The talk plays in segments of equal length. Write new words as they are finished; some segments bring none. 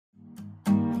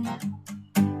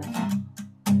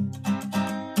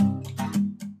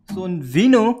So we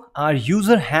know our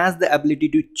user has the ability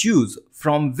to choose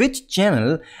from which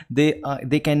channel they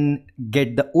can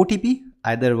get the OTP,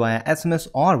 either via SMS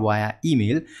or via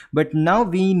email. But now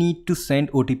we need to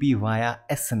send OTP via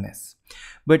SMS.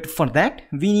 But for that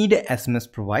we need a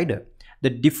SMS provider. The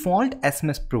default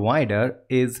SMS provider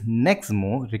is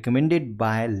Nexmo, recommended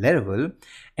by Laravel.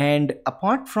 And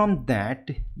apart from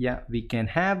that, yeah, we can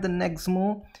have the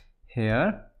Nexmo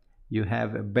here. You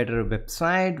have a better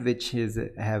website which is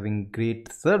having great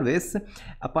service.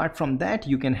 Apart from that,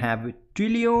 you can have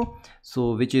Twilio,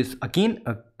 so which is again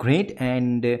a great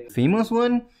and famous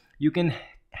one. You can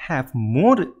have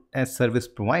more service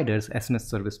providers, SMS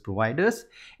service providers.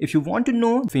 If you want to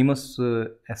know famous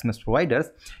SMS providers,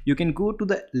 you can go to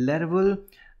the Laravel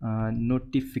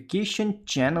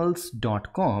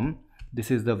notificationchannels.com. This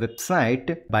is the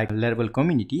website by Laravel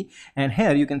community, and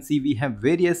here you can see we have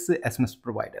various SMS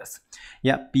providers.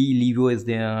 Yeah, Plivio is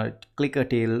there,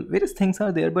 Clickertail, various things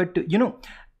are there, but you know,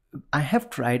 I have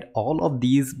tried all of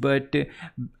these, but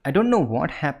I don't know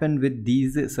what happened with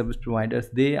these service providers.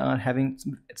 They are having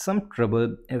some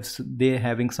trouble if they're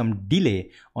having some delay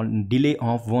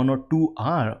of 1 or 2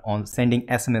 hours on sending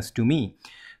SMS to me.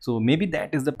 So maybe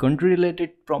that is the country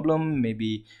related problem,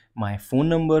 maybe my phone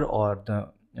number or the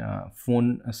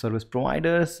phone service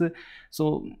providers.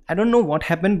 So I don't know what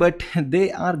happened, but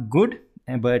they are good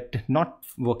but not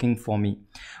working for me.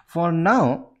 For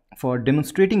now, for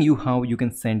demonstrating you how you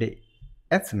can send a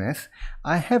SMS,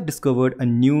 I have discovered a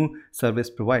new service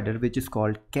provider which is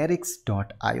called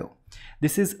Carix.io.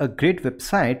 This is a great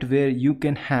website where you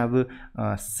can have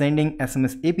sending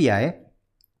SMS API,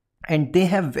 and they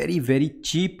have very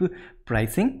cheap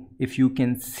pricing. If you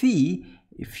can see,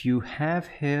 if you have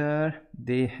here,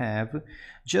 they have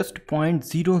just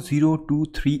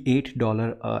 $0.00238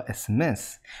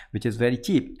 SMS, which is very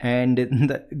cheap. And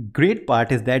the great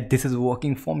part is that this is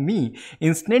working for me.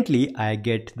 Instantly I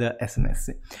get the SMS.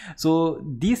 So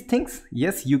these things,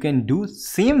 yes, you can do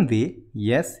same way.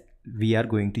 Yes, we are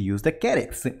going to use the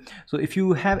Carix. So if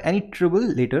you have any trouble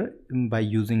later by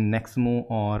using Nexmo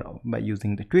or by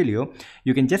using the Twilio,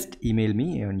 you can just email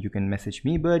me and you can message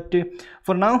me. But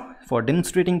for now, for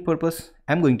demonstrating purpose,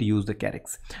 I'm going to use the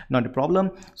Carix. Not a problem.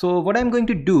 So what I'm going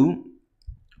to do,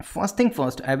 first thing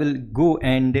first, I will go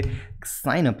and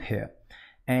sign up here.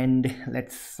 And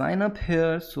let's sign up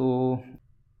here. So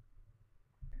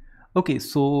okay,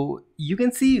 so you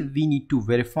can see we need to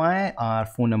verify our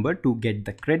phone number to get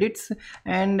the credits,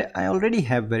 and I already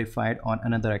have verified on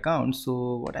another account.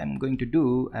 So what I'm going to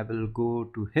do, I will go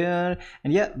to here,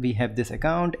 and yeah, we have this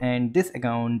account, and this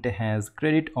account has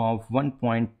credit of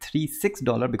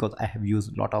 $1.36 because I have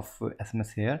used a lot of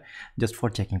SMS here just for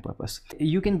checking purpose.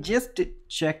 You can just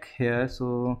check here.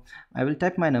 So I will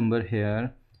type my number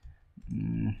here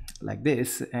like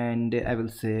this, and I will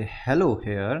say hello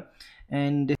here.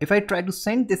 And if I try to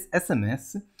send this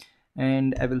SMS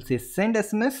and I will say send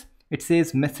SMS, it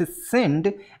says message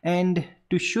send, and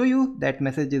to show you that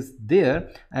message is there,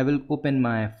 I will open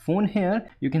my phone here.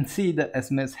 You can see the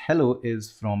SMS hello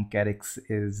is from Carix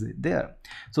is there.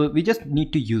 So we just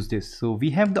need to use this. So we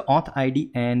have the auth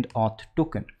ID and auth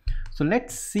token. So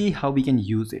let's see how we can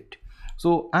use it.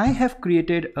 So I have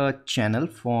created a channel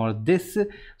for this.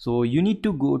 So you need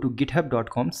to go to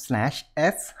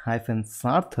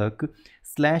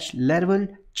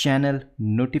github.com/s-sarthak/Laravel channel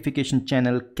notification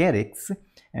channel Carix,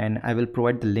 and I will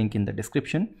provide the link in the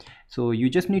description. So you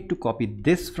just need to copy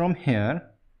this from here,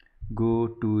 go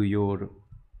to your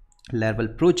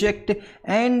Laravel project,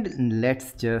 and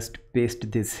let's just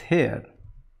paste this here.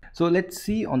 So let's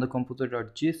see on the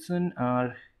composer.json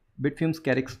our Bitfume's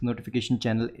Carix notification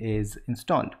channel is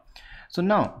installed. So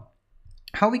now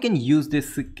how we can use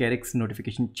this Carix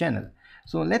notification channel?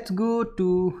 So let's go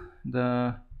to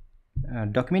the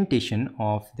documentation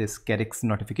of this Carix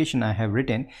notification I have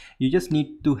written. You just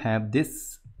need to have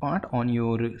this part on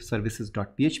your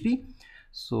services.php.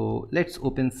 So let's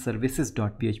open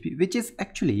services.php, which is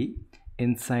actually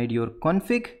inside your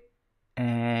config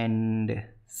and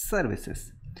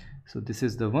services. So this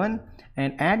is the one,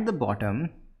 and at the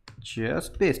bottom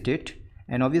just paste it,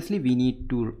 and obviously we need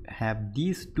to have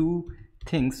these two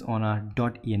things on our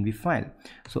 .env file.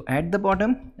 So at the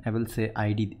bottom I will say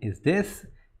ID is this,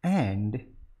 and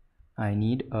I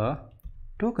need a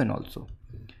token also,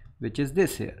 which is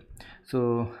this here.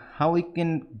 So how we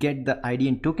can get the ID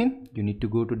and token? You need to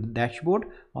go to the dashboard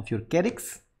of your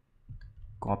Carix,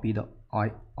 copy the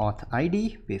auth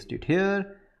ID, paste it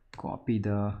here, copy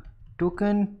the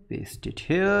token, paste it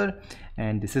here,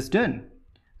 and this is done.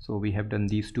 So we have done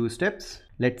these two steps.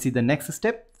 Let's see the next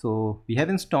step. So we have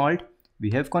installed,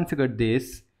 we have configured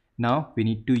this, Now we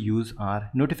need to use our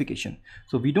notification.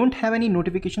 So we don't have any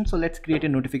notification, so let's create a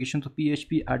notification. So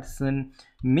PHP artisan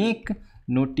make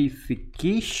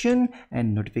notification,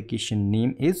 and notification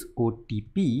name is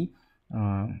OTP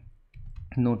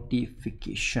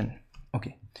notification.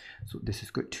 Okay, so this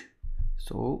is good.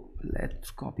 So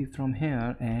let's copy from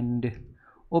here and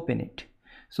open it.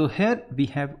 So here we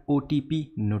have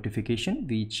OTP notification,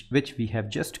 which we have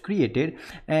just created,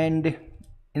 and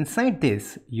inside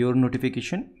this your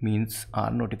notification means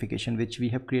our notification which we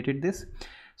have created this.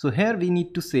 So here we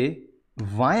need to say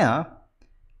via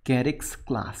Carex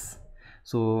class.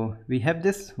 So we have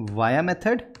this via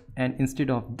method, and instead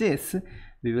of this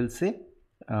we will say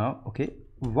okay,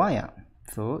 via.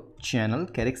 So channel,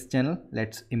 Carex channel,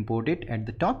 let's import it at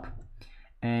the top,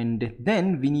 and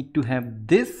then we need to have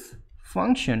this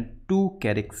function to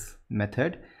Carex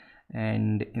method,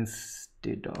 and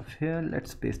instead of here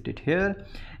let's paste it here,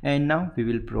 and now we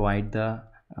will provide the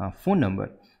phone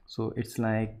number. So it's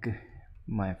like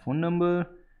my phone number,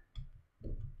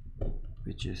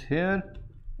 which is here,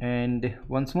 and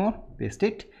once more paste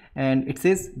it, and it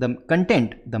says the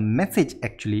content, the message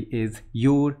actually is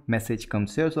your message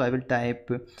comes here. So I will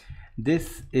type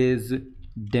this is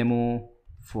demo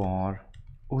for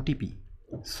OTP.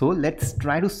 So let's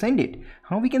try to send it.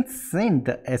 How we can send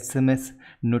the SMS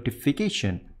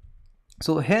notification?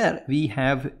 So here we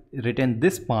have written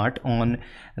this part on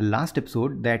last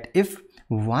episode, that if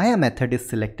via method is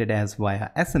selected as via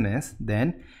SMS,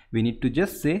 then we need to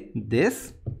just say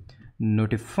this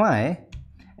notify,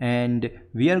 and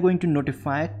we are going to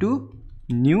notify to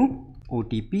new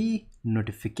OTP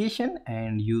notification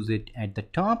and use it at the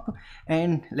top.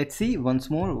 And let's see once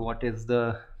more what is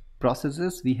the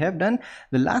processes we have done.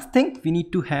 The last thing, we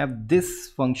need to have this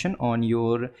function on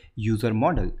your user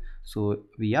model. So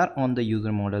we are on the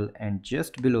user model, and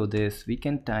just below this we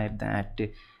can type that,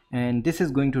 and this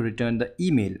is going to return the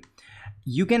email.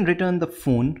 You can return the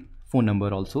phone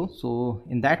number also. So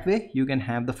in that way you can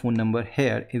have the phone number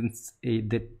here. In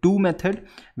the to method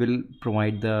will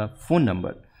provide the phone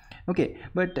number. Okay,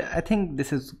 but I think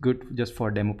this is good just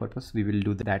for demo purpose. We will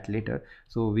do that later.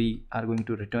 So we are going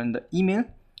to return the email.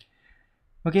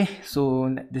 Okay,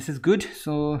 so this is good.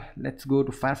 So let's go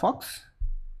to Firefox,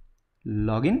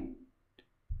 login,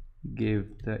 give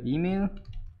the email,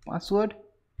 password,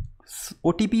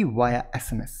 OTP via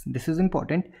SMS. This is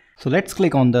important. So let's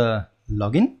click on the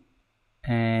login,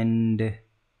 and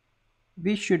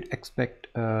we should expect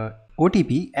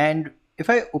OTP. And if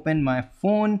I open my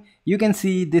phone, you can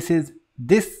see this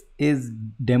is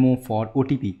demo for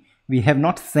OTP. We have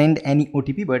not sent any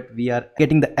OTP, but we are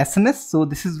getting the SMS. So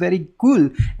this is very cool.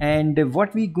 And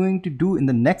what we're going to do in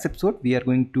the next episode, we are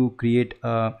going to create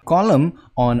a column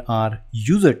on our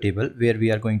user table where we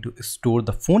are going to store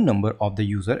the phone number of the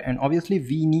user. And obviously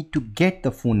we need to get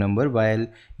the phone number while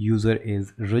user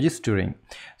is registering.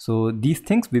 So these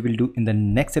things we will do in the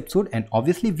next episode. And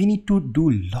obviously we need to do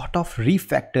a lot of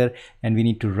refactor, and we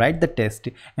need to write the test.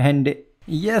 And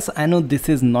yes, I know this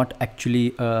is not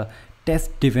actually a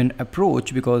test driven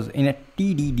approach, because in a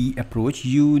TDD approach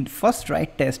you first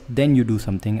write test, then you do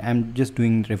something. I'm just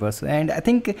doing reverse, and I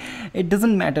think it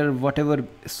doesn't matter, whatever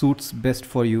suits best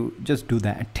for you, just do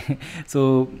that.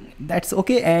 So that's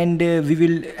okay. And we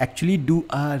will actually do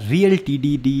a real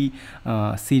TDD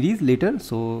series later.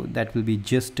 So that will be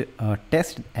just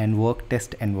test and work,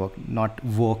 test and work, not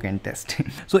work and test.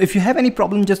 So if you have any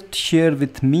problem, just share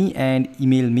with me and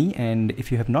email me. And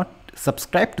if you have not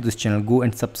subscribe to this channel, go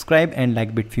and subscribe and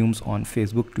like Bitfumes on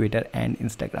Facebook, Twitter and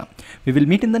Instagram. We will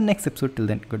meet in the next episode. Till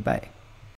then, goodbye.